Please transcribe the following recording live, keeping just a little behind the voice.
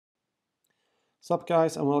What's up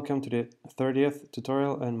guys, and welcome to the 30th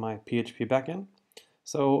tutorial in my PHP backend.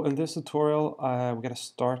 So in this tutorial we're going to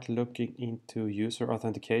start looking into user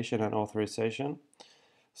authentication and authorization.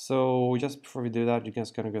 So just before we do that, you're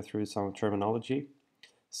just going to go through some terminology.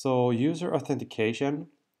 So user authentication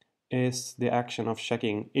is the action of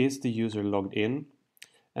checking is the user logged in,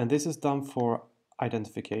 and this is done for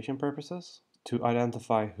identification purposes to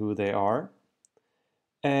identify who they are.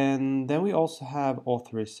 And then we also have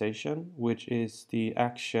authorization, which is the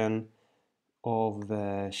action of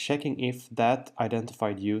checking if that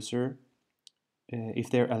identified user,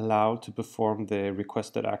 if they're allowed to perform the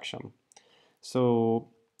requested action. So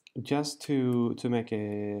just to make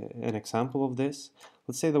an example of this,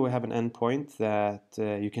 let's say that we have an endpoint that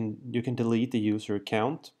you can delete the user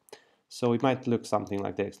account. So it might look something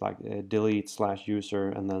like this, like delete/user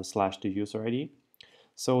and then / the user ID.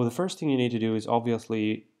 So the first thing you need to do is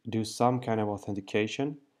obviously do some kind of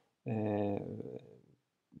authentication,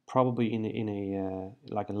 probably in a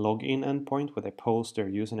like a login endpoint where they post their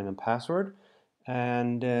username and password,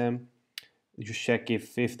 and you check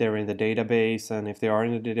if they're in the database, and if they are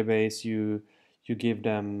in the database, you give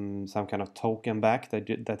them some kind of token back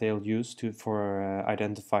that they'll use to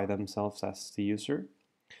identify themselves as the user,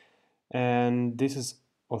 and this is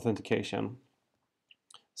authentication.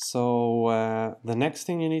 So the next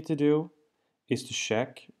thing you need to do is to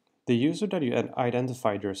check the user that you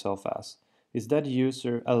identified yourself as. Is that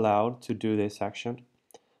user allowed to do this action?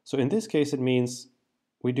 So in this case, it means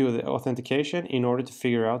we do the authentication in order to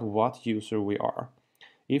figure out what user we are.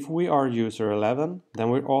 If we are user 11, then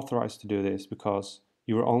we're authorized to do this because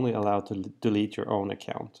you are only allowed to delete your own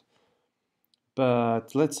account.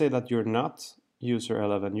 But let's say that you're not user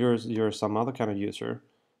 11, you're some other kind of user,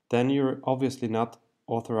 then you're obviously not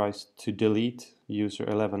authorized to delete user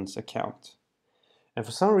 11's account. And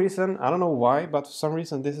for some reason, I don't know why, but for some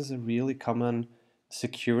reason this is a really common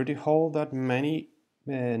security hole that many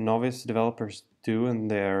novice developers do in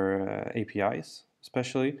their APIs,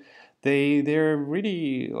 especially. They're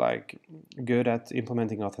really like good at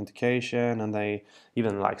implementing authentication, and they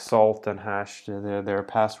even like salt and hash their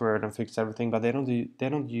password and fix everything, but they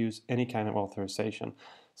don't use any kind of authorization.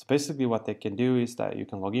 So basically what they can do is that you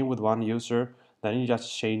can log in with one user, then you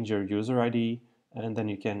just change your user ID, and then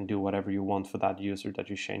you can do whatever you want for that user that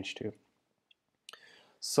you change to.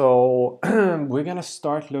 So we're gonna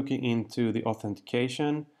start looking into the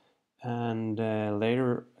authentication, and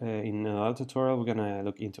later in another tutorial we're gonna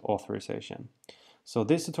look into authorization. So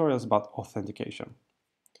this tutorial is about authentication.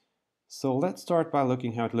 So let's start by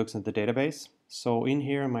looking how it looks in the database. So in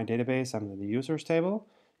here in my database, I'm in the users table.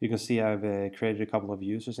 You can see I've created a couple of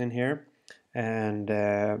users in here, and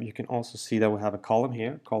you can also see that we have a column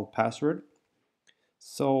here called password.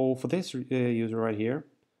 So for this user right here,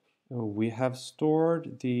 we have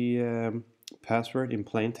stored the password in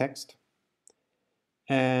plain text,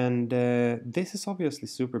 and this is obviously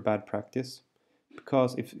super bad practice,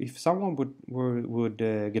 because if someone would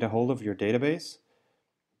get a hold of your database,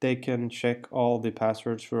 they can check all the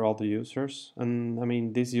passwords for all the users, and I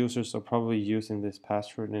mean these users are probably using this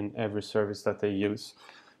password in every service that they use,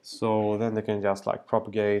 so then they can just like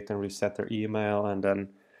propagate and reset their email and then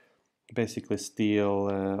basically steal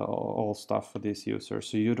all stuff for this user.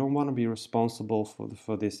 So you don't want to be responsible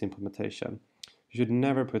for this implementation. You should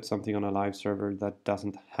never put something on a live server that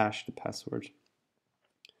doesn't hash the password.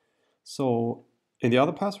 So in the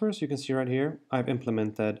other passwords, you can see right here, I've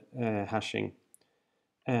implemented hashing.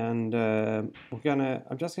 And I'm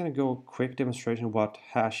just gonna go quick demonstration of what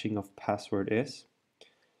hashing of password is.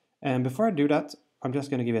 And before I do that, I'm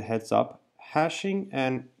just gonna give a heads up. Hashing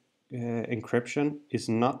and encryption is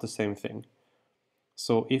not the same thing.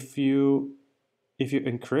 So if you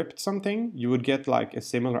encrypt something, you would get like a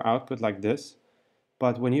similar output like this.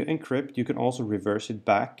 But when you encrypt, you can also reverse it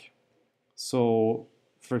back. So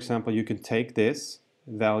for example, you can take this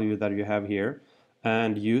value that you have here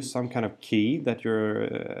and use some kind of key that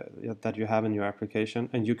you have in your application,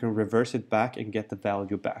 and you can reverse it back and get the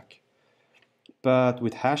value back. But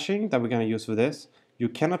with hashing that we're going to use for this, you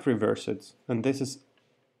cannot reverse it. And this is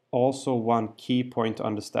also one key point to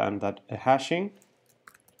understand, that a hashing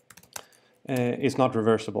is not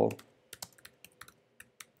reversible,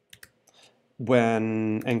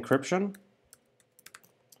 when encryption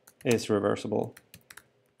is reversible.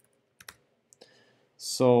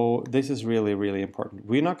 So this is really, really important.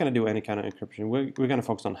 We're not going to do any kind of encryption. We're going to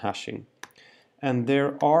focus on hashing. And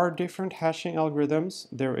there are different hashing algorithms.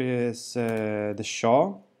 There is the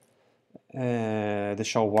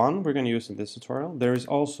SHA-1 we're going to use in this tutorial. There is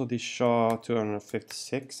also the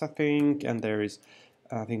SHA-256, I think, and there is,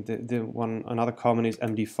 I think another common is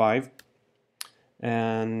MD5.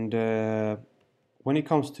 And when it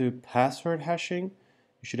comes to password hashing,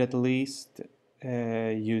 you should at least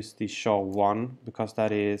use the SHA-1 because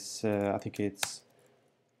that is, I think it's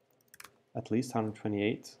at least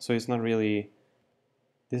 128. So it's not really,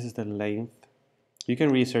 this is the length. You can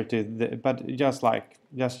research it, but just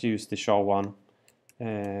use the SHA-1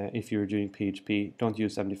 if you're doing PHP. Don't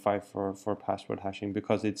use 75 for password hashing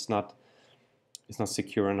because it's not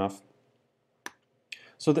secure enough.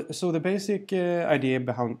 So the basic idea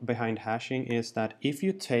behind hashing is that if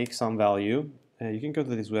you take some value, you can go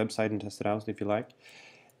to this website and test it out if you like.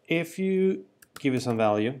 If you give it some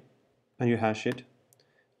value and you hash it,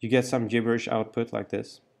 you get some gibberish output like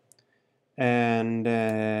this. And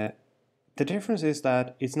the difference is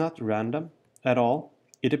that it's not random at all.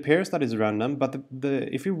 It appears that it's random, but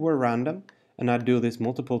if it were random and I do this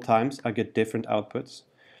multiple times, I get different outputs.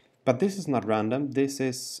 But this is not random. This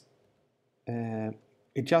is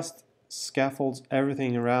it just scaffolds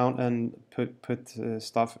everything around and put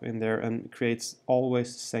stuff in there and creates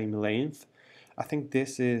always the same length. I think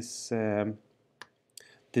this is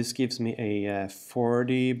this gives me a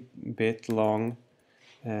 40-bit long.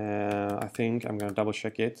 I think I'm gonna double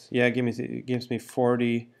check it. Yeah, it gives me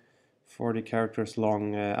 40 characters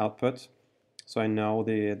long output, so I know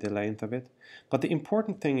the length of it. But the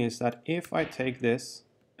important thing is that if I take this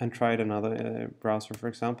and try it another browser, for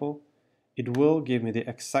example, it will give me the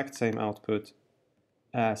exact same output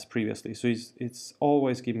as previously. So it's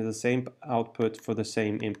always giving me the same output for the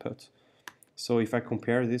same input. So if I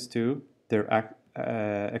compare these two, they're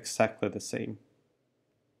exactly the same.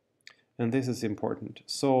 And this is important.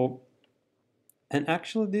 So, and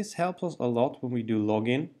actually this helps us a lot when we do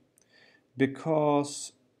login,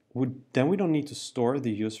 because then we don't need to store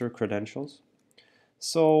the user credentials.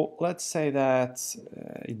 So let's say that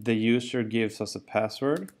the user gives us a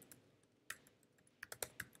password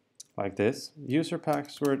like this. User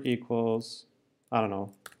password equals, I don't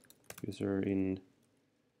know, user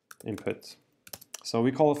input. So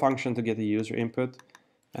we call a function to get the user input,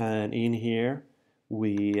 and in here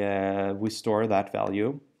we store that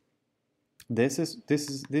value.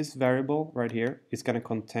 This variable right here is going to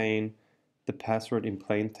contain the password in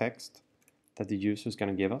plain text that the user is going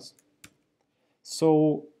to give us.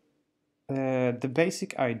 So the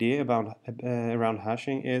basic idea about around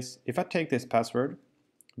hashing is if I take this password,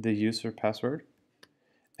 the user password,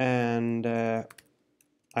 and I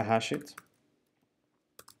hash it,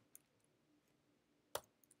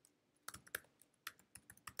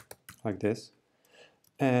 like this.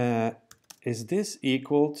 Is this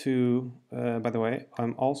equal to, by the way,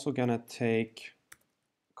 I'm also gonna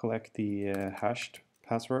collect the hashed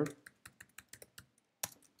password.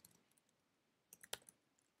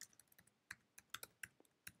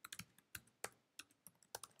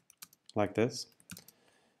 Like this.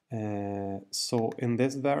 So in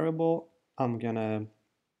this variable, I'm gonna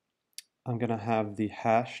have the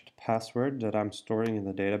hashed password that I'm storing in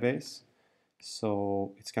the database.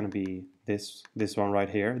 So it's gonna be this one right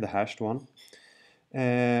here, the hashed one.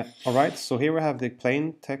 All right, so here we have the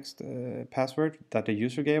plain text password that the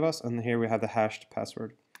user gave us, and here we have the hashed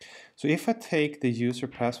password. So if I take the user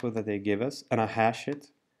password that they give us and I hash it,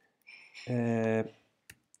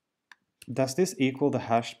 does this equal the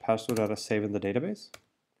hashed password that I save in the database?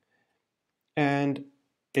 And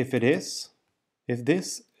if it is, if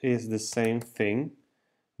this is the same thing,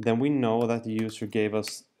 then we know that the user gave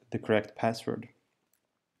us the correct password.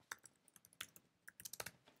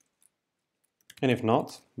 And if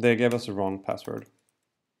not, they gave us a wrong password.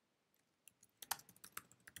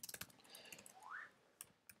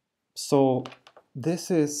 So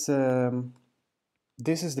this is the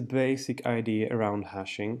basic idea around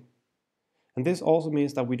hashing. And this also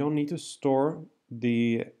means that we don't need to store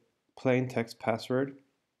the plain text password.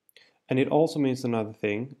 And it also means another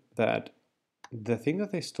thing, that the thing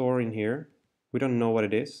that they store in here, we don't know what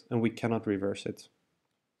it is and we cannot reverse it.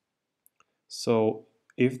 So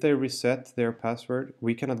if they reset their password,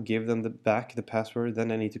 we cannot give them back the password, then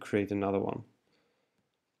they need to create another one.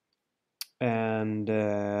 And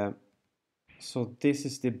so this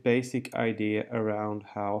is the basic idea around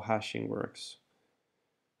how hashing works.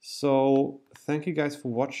 So thank you guys for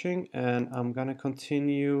watching, and I'm gonna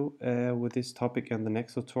continue with this topic in the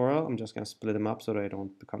next tutorial. I'm just gonna split them up so they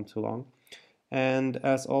don't become too long. And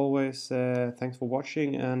as always, thanks for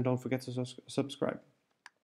watching, and don't forget to subscribe.